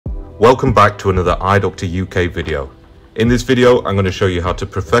Welcome back to another iDoctor UK video. In this video, I'm going to show you how to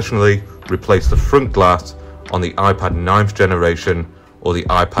professionally replace the front glass on the iPad 9th generation or the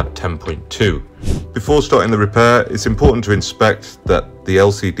iPad 10.2. Before starting the repair, it's important to inspect that the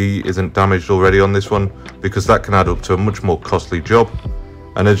LCD isn't damaged already on this one, because that can add up to a much more costly job.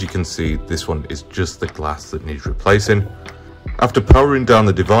 And as you can see, this one is just the glass that needs replacing. After powering down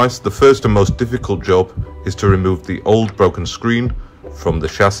the device, the first and most difficult job is to remove the old broken screen from the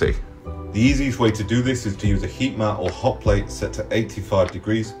chassis. The easiest way to do this is to use a heat mat or hot plate set to 85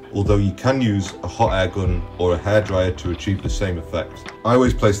 degrees, although you can use a hot air gun or a hairdryer to achieve the same effect. I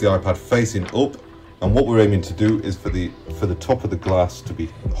always place the iPad facing up, and what we're aiming to do is for the top of the glass to be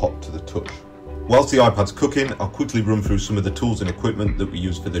hot to the touch. Whilst the iPad's cooking, I'll quickly run through some of the tools and equipment that we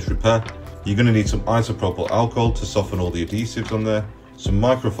use for this repair. You're going to need some isopropyl alcohol to soften all the adhesives on there, some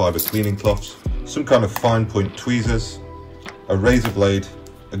microfiber cleaning cloths, some kind of fine point tweezers, a razor blade,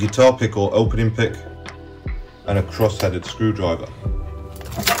 a guitar pick or opening pick, and a cross-headed screwdriver.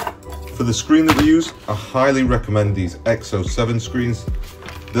 For the screen that we use, I highly recommend these X07 screens.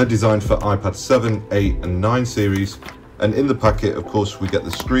 They're designed for iPad 7, 8 and 9 series, and in the packet of course we get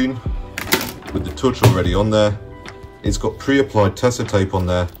the screen with the touch already on there. It's got pre-applied Tessa tape on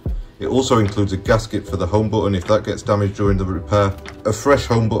there. It also includes a gasket for the home button if that gets damaged during the repair, a fresh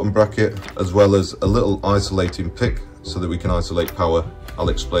home button bracket, as well as a little isolating pick so that we can isolate power. I'll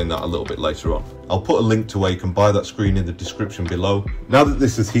explain that a little bit later on. I'll put a link to where you can buy that screen in the description below. Now that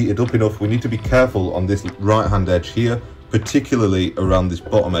this is heated up enough, we need to be careful on this right hand edge here, particularly around this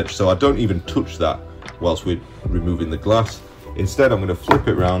bottom edge, so I don't even touch that whilst we're removing the glass. Instead, I'm going to flip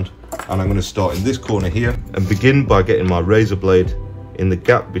it around and I'm going to start in this corner here and begin by getting my razor blade in the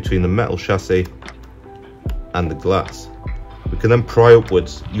gap between the metal chassis and the glass. We can then pry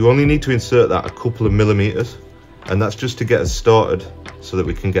upwards. You only need to insert that a couple of millimeters, and that's just to get us started so that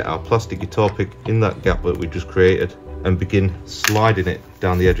we can get our plastic guitar pick in that gap that we just created and begin sliding it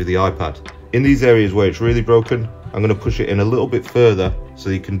down the edge of the iPad. In these areas where it's really broken, I'm going to push it in a little bit further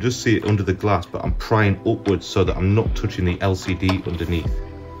so you can just see it under the glass, but I'm prying upwards so that I'm not touching the LCD underneath.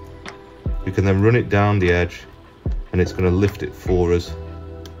 We can then run it down the edge and it's going to lift it for us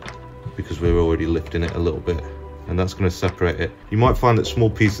because we're already lifting it a little bit, and that's going to separate it. You might find that small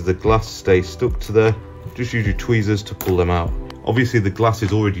pieces of the glass stay stuck to there. Just use your tweezers to pull them out. Obviously the glass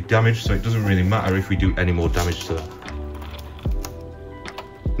is already damaged, so it doesn't really matter if we do any more damage to that.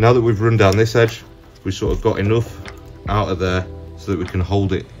 Now that we've run down this edge, we've sort of got enough out of there so that we can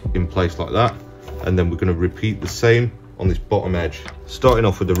hold it in place like that, and then we're going to repeat the same on this bottom edge, starting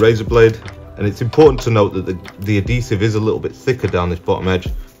off with the razor blade. And it's important to note that the adhesive is a little bit thicker down this bottom edge,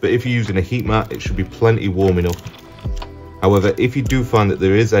 but if you're using a heat mat, it should be plenty warm enough. However, if you do find that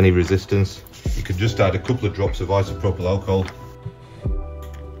there is any resistance, you can just add a couple of drops of isopropyl alcohol,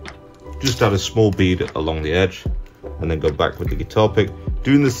 just add a small bead along the edge, and then go back with the guitar pick,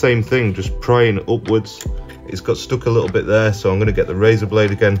 doing the same thing, just prying upwards. It's got stuck a little bit there, so I'm going to get the razor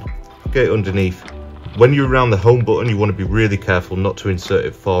blade again, get it underneath. When you're around the home button, you want to be really careful not to insert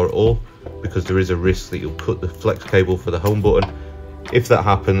it far at all, because there is a risk that you'll cut the flex cable for the home button. If that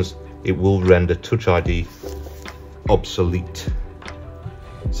happens, it will render Touch ID obsolete.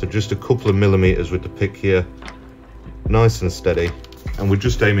 So just a couple of millimeters with the pick here, nice and steady, and we're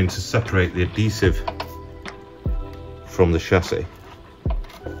just aiming to separate the adhesive from the chassis.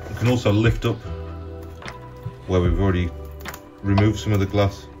 You can also lift up where we've already removed some of the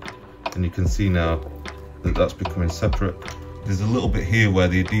glass, and you can see now that that's becoming separate. There's a little bit here where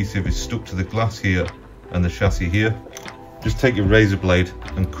the adhesive is stuck to the glass here and the chassis here. Just take your razor blade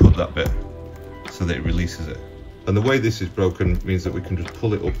and cut that bit so that it releases it. And the way this is broken means that we can just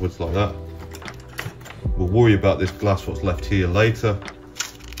pull it upwards like that. We'll worry about this glass, what's left here, later,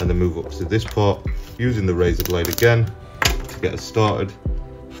 and then move up to this part, using the razor blade again to get us started,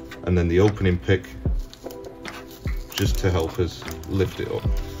 and then the opening pick just to help us lift it up.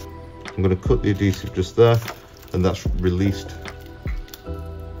 I'm going to cut the adhesive just there, and that's released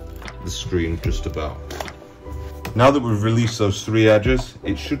the screen just about. Now that we've released those three edges,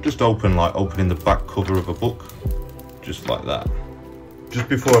 it should just open like opening the back cover of a book, just like that. Just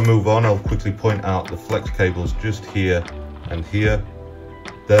before I move on, I'll quickly point out the flex cables just here and here.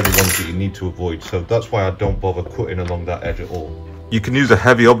 They're the ones that you need to avoid, so that's why I don't bother cutting along that edge at all. You can use a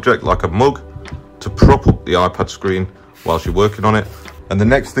heavy object like a mug to prop up the iPad screen whilst you're working on it. And the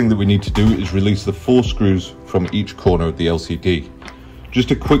next thing that we need to do is release the 4 screws from each corner of the LCD.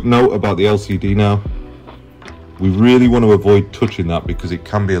 Just a quick note about the LCD now. We really want to avoid touching that because it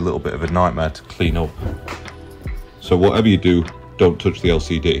can be a little bit of a nightmare to clean up. So whatever you do, don't touch the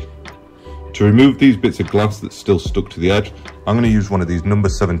LCD. To remove these bits of glass that's still stuck to the edge, I'm going to use one of these number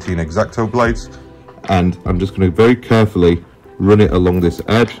 17 X-Acto blades, and I'm just going to very carefully run it along this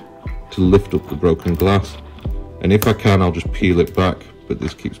edge to lift up the broken glass. And if I can, I'll just peel it back, but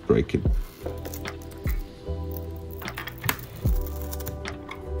this keeps breaking.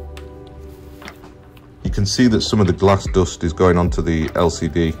 You can see that some of the glass dust is going onto the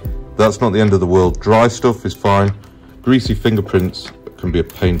LCD. That's not the end of the world. Dry stuff is fine. Greasy fingerprints can be a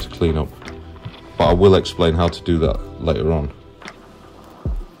pain to clean up, but I will explain how to do that later on.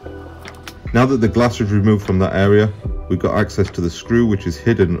 Now that the glass is removed from that area, we've got access to the screw, which is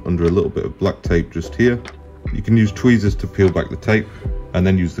hidden under a little bit of black tape just here. You can use tweezers to peel back the tape, and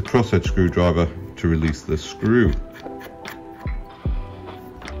then use the crosshead screwdriver to release the screw.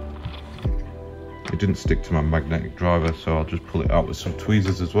 It didn't stick to my magnetic driver, so I'll just pull it out with some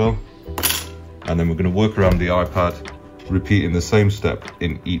tweezers as well. And then we're going to work around the iPad, repeating the same step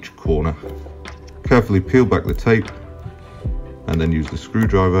in each corner. Carefully peel back the tape, and then use the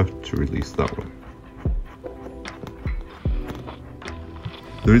screwdriver to release that one.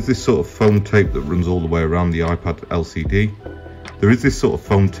 There is this sort of foam tape that runs all the way around the iPad LCD.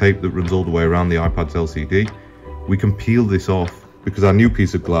 We can peel this off because our new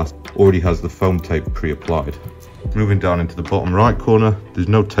piece of glass already has the foam tape pre-applied. Moving down into the bottom right corner, there's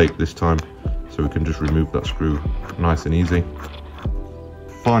no tape this time, so we can just remove that screw nice and easy.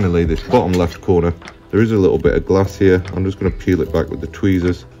 Finally, this bottom left corner, there is a little bit of glass here. I'm just going to peel it back with the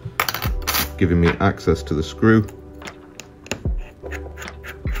tweezers, giving me access to the screw.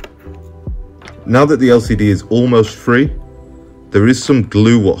 Now that the LCD is almost free, there is some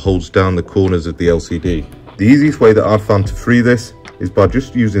glue what holds down the corners of the LCD. The easiest way that I've found to free this is by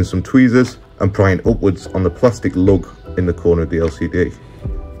just using some tweezers and prying upwards on the plastic lug in the corner of the LCD.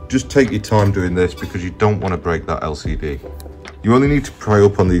 Just take your time doing this because you don't want to break that LCD. You only need to pry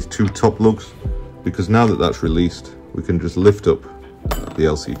up on these two top lugs, because now that that's released, we can just lift up the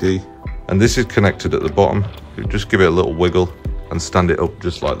LCD. And this is connected at the bottom. You just give it a little wiggle and stand it up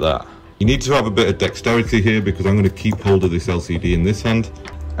just like that. You need to have a bit of dexterity here because I'm going to keep hold of this LCD in this hand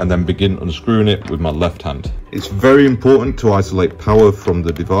and then begin unscrewing it with my left hand. It's very important to isolate power from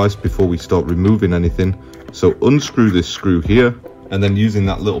the device before we start removing anything. So unscrew this screw here, and then using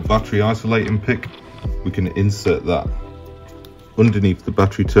that little battery isolating pick, we can insert that underneath the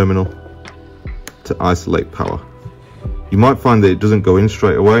battery terminal to isolate power. You might find that it doesn't go in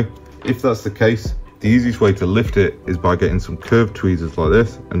straight away. If that's the case, the easiest way to lift it is by getting some curved tweezers like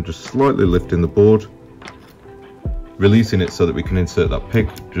this and just slightly lifting the board, releasing it so that we can insert that pick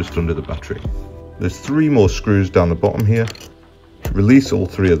just under the battery. There's 3 more screws down the bottom here. Release all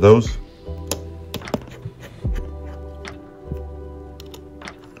 3 of those.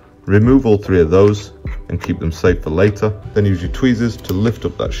 Remove all 3 of those and keep them safe for later. Then use your tweezers to lift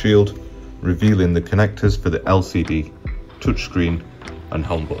up that shield, revealing the connectors for the LCD, touchscreen and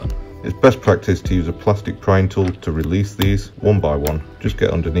home button. It's best practice to use a plastic prying tool to release these one by one. Just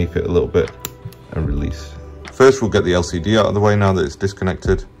get underneath it a little bit and release. First, we'll get the LCD out of the way now that it's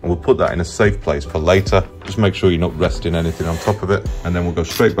disconnected, and we'll put that in a safe place for later. Just make sure you're not resting anything on top of it, and then we'll go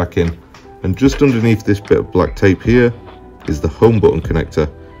straight back in. And just underneath this bit of black tape here is the home button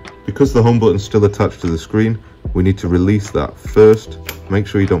connector. Because the home button's still attached to the screen, we need to release that first. Make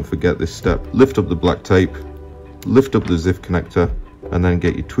sure you don't forget this step. Lift up the black tape, lift up the ZIF connector, and then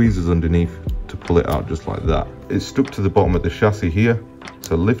get your tweezers underneath to pull it out just like that. It's stuck to the bottom of the chassis here,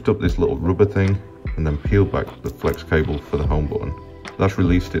 so lift up this little rubber thing and then peel back the flex cable for the home button. That's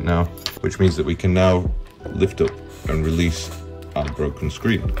released it now, which means that we can now lift up and release our broken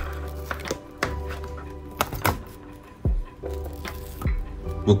screen.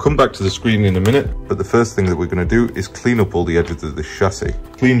 We'll come back to the screen in a minute, but the first thing that we're going to do is clean up all the edges of this chassis.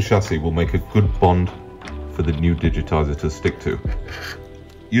 Clean chassis will make a good bond for the new digitizer to stick to.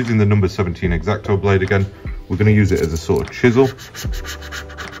 Using the number 17 X-Acto blade again, we're going to use it as a sort of chisel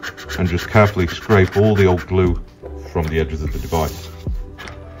and just carefully scrape all the old glue from the edges of the device.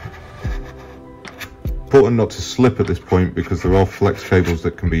 Important not to slip at this point because there are flex cables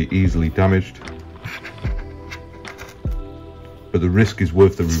that can be easily damaged, but the risk is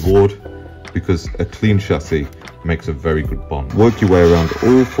worth the reward because a clean chassis makes a very good bond. Work your way around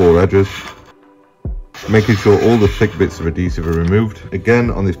all 4 edges, making sure all the thick bits of adhesive are removed.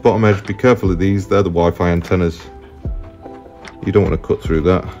 Again, on this bottom edge, be careful of these, they're the Wi-Fi antennas. You don't want to cut through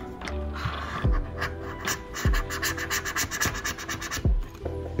that.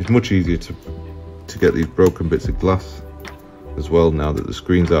 It's much easier to get these broken bits of glass as well now that the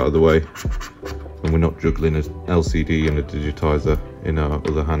screen's out of the way. and we're not juggling an LCD and a digitizer in our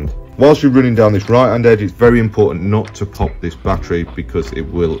other hand. Whilst you're running down this right hand edge, it's very important not to pop this battery because it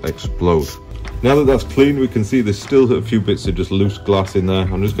will explode. Now that that's clean, we can see there's still a few bits of just loose glass in there.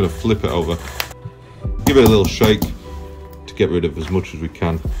 I'm just going to flip it over, give it a little shake to get rid of as much as we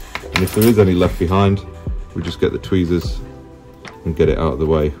can, and if there is any left behind, we just get the tweezers and get it out of the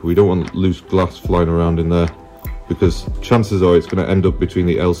way. We don't want loose glass flying around in there because chances are it's going to end up between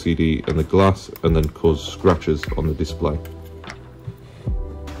the LCD and the glass and then cause scratches on the display.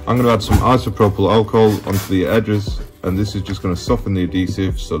 I'm going to add some isopropyl alcohol onto the edges, and this is just going to soften the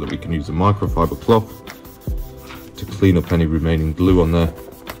adhesive so that we can use a microfiber cloth to clean up any remaining glue on there.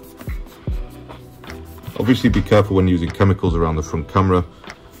 Obviously be careful when using chemicals around the front camera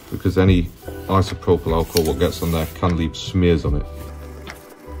because any isopropyl alcohol what gets on there can leave smears on it.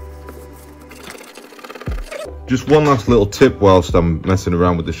 Just one last little tip whilst I'm messing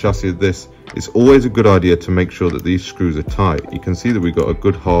around with the chassis of this. It's always a good idea to make sure that these screws are tight. You can see that we've got a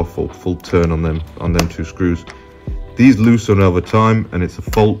good half or full turn on them two screws. These loosen over time and it's a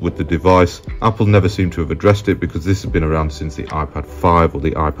fault with the device. Apple never seem to have addressed it because this has been around since the iPad 5 or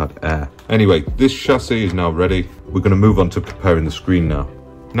the iPad Air. Anyway, this chassis is now ready. We're going to move on to preparing the screen now.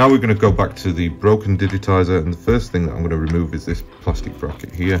 Now we're going to go back to the broken digitizer, and the first thing that I'm going to remove is this plastic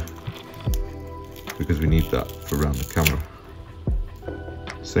bracket here because we need that for around the camera.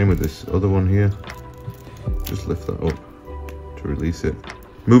 Same with this other one here. Just lift that up to release it.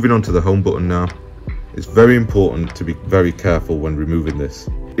 Moving on to the home button now. It's very important to be very careful when removing this.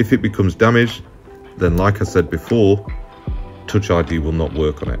 If it becomes damaged, then like I said before, Touch ID will not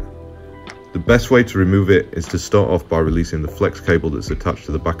work on it. The best way to remove it is to start off by releasing the flex cable that's attached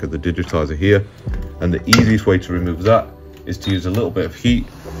to the back of the digitizer here, and the easiest way to remove that is to use a little bit of heat.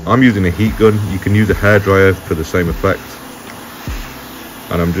 I'm using a heat gun. You can use a hairdryer for the same effect,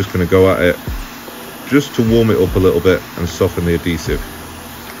 and I'm just going to go at it just to warm it up a little bit and soften the adhesive.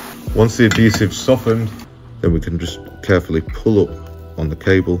 Once the adhesive's softened, then we can just carefully pull up on the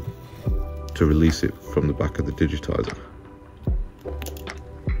cable to release it from the back of the digitizer.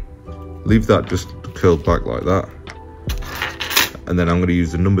 Leave that just curled back like that, and then I'm going to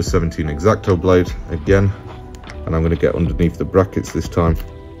use the number 17 X-Acto blade again, and I'm going to get underneath the brackets this time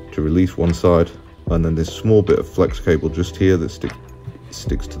to release one side, and then this small bit of flex cable just here that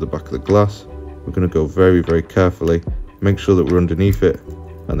sticks to the back of the glass. We're going to go very, very carefully, make sure that we're underneath it,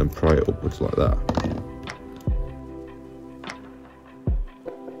 and then pry it upwards like that.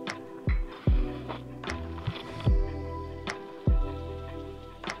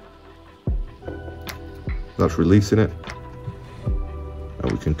 That's releasing it,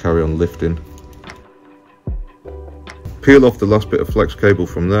 and we can carry on lifting. Peel off the last bit of flex cable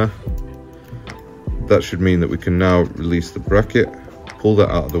from there. That should mean that we can now release the bracket, pull that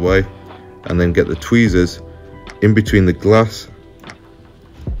out of the way, and then get the tweezers in between the glass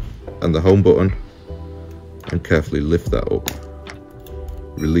and the home button and carefully lift that up,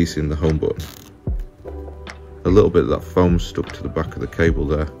 releasing the home button. A little bit of that foam stuck to the back of the cable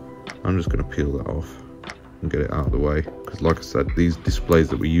there. I'm just going to peel that off and get it out of the way because, like I said, these displays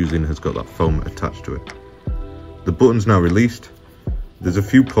that we're using has got that foam attached to it. The button's now released. There's a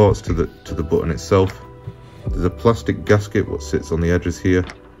few parts to the button itself. There's a plastic gasket what sits on the edges here.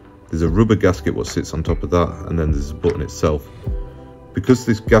 There's a rubber gasket what sits on top of that, and then there's the button itself. Because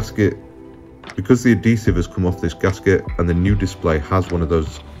the adhesive has come off this gasket and the new display has one of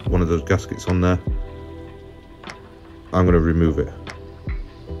those gaskets on there, I'm going to remove it.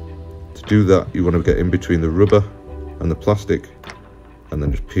 To do that, you want to get in between the rubber and the plastic and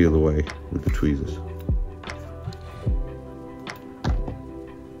then just peel away with the tweezers.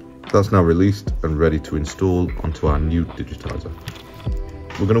 That's now released and ready to install onto our new digitizer.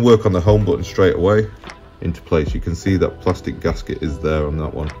 We're going to work on the home button straight away into place. You can see that plastic gasket is there on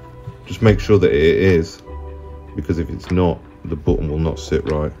that one. Just make sure that it is, because if it's not, the button will not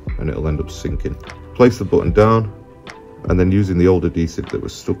sit right and it'll end up sinking. Place the button down, and then using the old adhesive that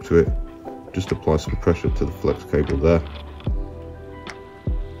was stuck to it, just apply some pressure to the flex cable there.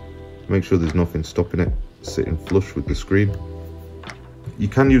 Make sure there's nothing stopping it sitting flush with the screen. You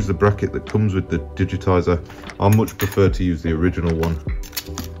can use the bracket that comes with the digitizer. I much prefer to use the original one,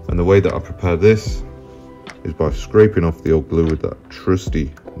 and the way that I prepare this is by scraping off the old glue with that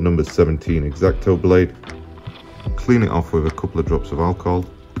trusty number 17 X-Acto blade. Clean it off with a couple of drops of alcohol,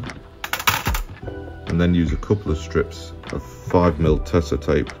 and then use a couple of strips of 5mm Tesa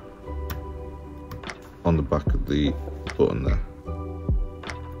tape on the back of the button there.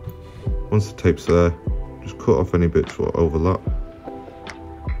 Once the tape's there, just cut off any bits that overlap.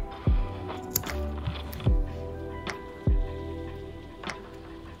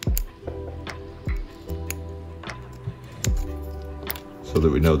 so that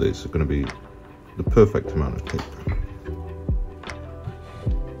we know that it's going to be the perfect amount of tape.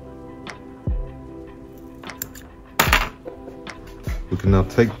 We can now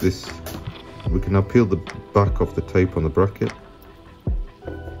take this, we can now peel the back off the tape on the bracket.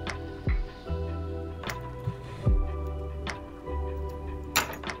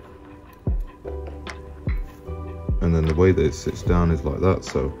 And then the way that it sits down is like that,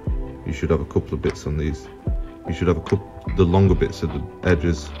 so you should have a couple of bits on these. You should have a couple, the longer bits of the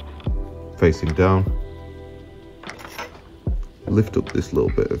edges facing down. Lift up this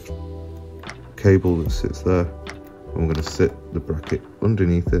little bit of cable that sits there, and we're going to sit the bracket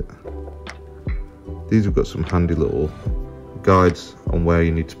underneath it. These have got some handy little guides on where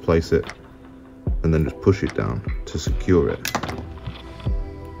you need to place it, and then just push it down to secure it.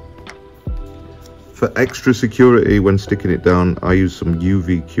 For extra security when sticking it down, I use some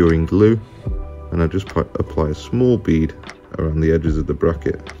UV curing glue, and I just apply a small bead around the edges of the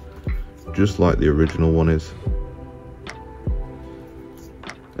bracket, just like the original one is,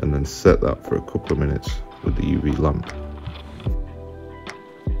 and then set that for a couple of minutes with the UV lamp.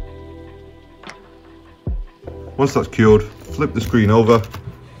 Once that's cured, flip the screen over,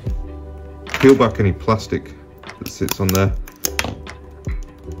 peel back any plastic that sits on there,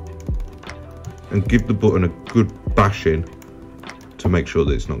 and give the button a good bash in to make sure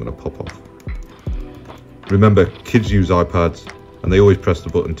that it's not going to pop off. Remember, kids use iPads and they always press the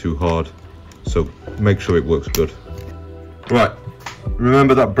button too hard, so make sure it works good. Right,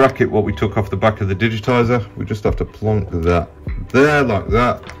 remember that bracket what we took off the back of the digitizer? We just have to plonk that there like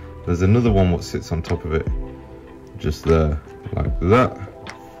that. There's another one what sits on top of it, just there like that.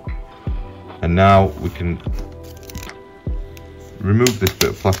 And now we can remove this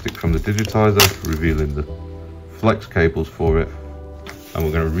bit of plastic from the digitizer, revealing the flex cables for it, and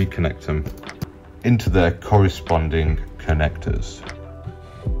we're going to reconnect them into their corresponding connectors.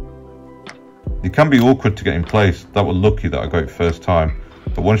 It can be awkward to get in place. That was lucky that I got it first time,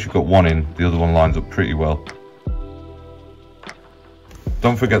 but once you've got one in, the other one lines up pretty well.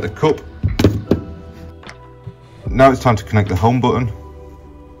 Don't forget the cup. Now it's time to connect the home button.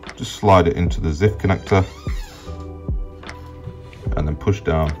 Just slide it into the ZIF connector and then push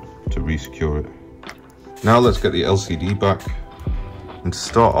down to re-secure it. Now let's get the LCD back, and to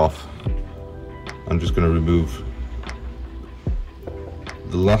start off I'm just going to remove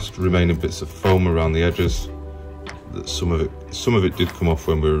the last remaining bits of foam around the edges. Some of it did come off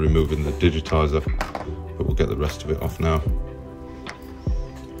when we were removing the digitizer, but we'll get the rest of it off now.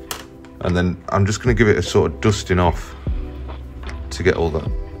 And then I'm just going to give it a sort of dusting off to get all that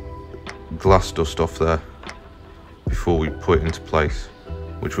glass dust off there before we put it into place,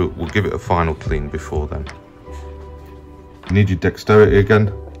 which we'll give it a final clean before then. You need your dexterity again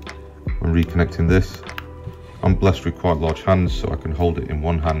when reconnecting this. I'm blessed with quite large hands, so I can hold it in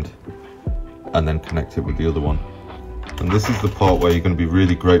one hand and then connect it with the other one. And this is the part where you're going to be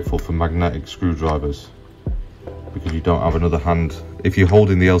really grateful for magnetic screwdrivers, because you don't have another hand. If you're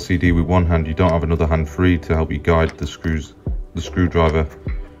holding the LCD with one hand, you don't have another hand free to help you guide the screwdriver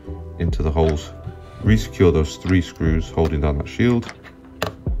into the holes. Resecure those 3 screws holding down that shield.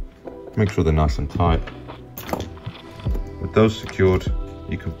 Make sure they're nice and tight. With those secured,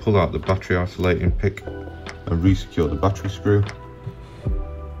 you can pull out the battery isolating pick and resecure the battery screw.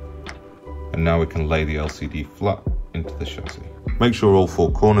 And now we can lay the LCD flat into the chassis. Make sure all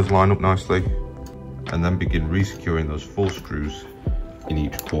 4 corners line up nicely, and then begin resecuring those 4 screws in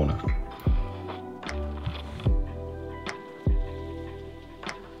each corner.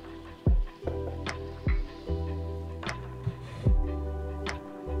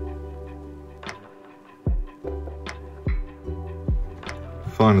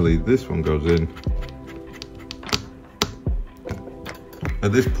 Finally, this one goes in.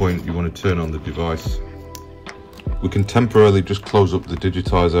 At this point, you want to turn on the device. We can temporarily just close up the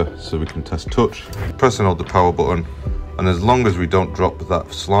digitizer so we can test touch. Press and hold the power button, and as long as we don't drop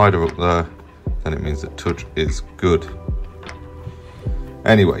that slider up there, then it means that touch is good.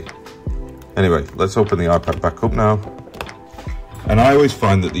 Anyway, let's open the iPad back up now. And I always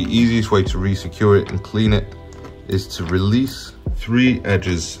find that the easiest way to re-secure it and clean it is to release 3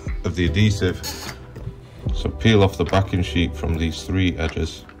 edges of the adhesive. So peel off the backing sheet from these 3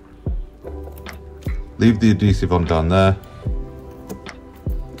 edges. Leave the adhesive on down there.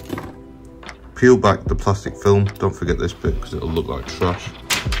 Peel back the plastic film. Don't forget this bit because it'll look like trash.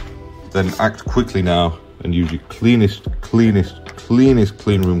 Then act quickly now and use your cleanest clean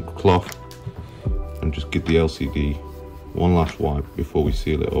room cloth and just give the LCD one last wipe before we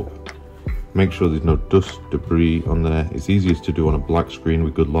seal it up. Make sure there's no dust, debris on there. It's easiest to do on a black screen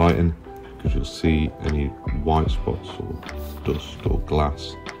with good lighting, because you'll see any white spots or dust or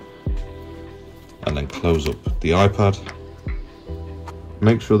glass. And then close up the iPad.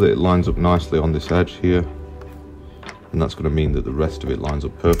 Make sure that it lines up nicely on this edge here, and that's going to mean that the rest of it lines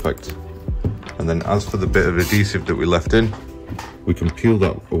up perfect. And then as for the bit of adhesive that we left in, we can peel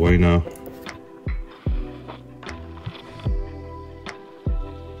that away now.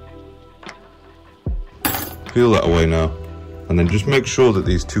 Peel that away now, and then just make sure that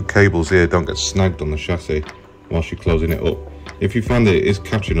these two cables here don't get snagged on the chassis whilst you're closing it up. If you find that it is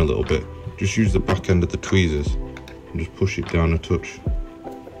catching a little bit, just use the back end of the tweezers and just push it down a touch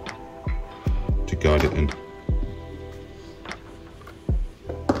to guide it in.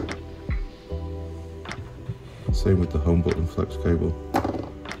 Same with the home button flex cable.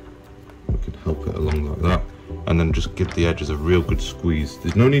 We can help it along like that, and then just give the edges a real good squeeze.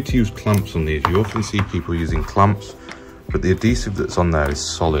 There's no need to use clamps on these. You often see people using clamps, but the adhesive that's on there is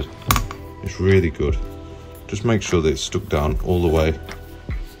solid. It's really good. Just make sure that it's stuck down all the way,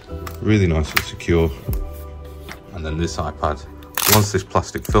 really nice and secure. And then this iPad, once this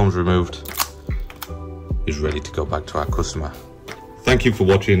plastic film's removed, is ready to go back to our customer. Thank you for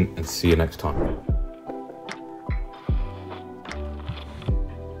watching, and see you next time.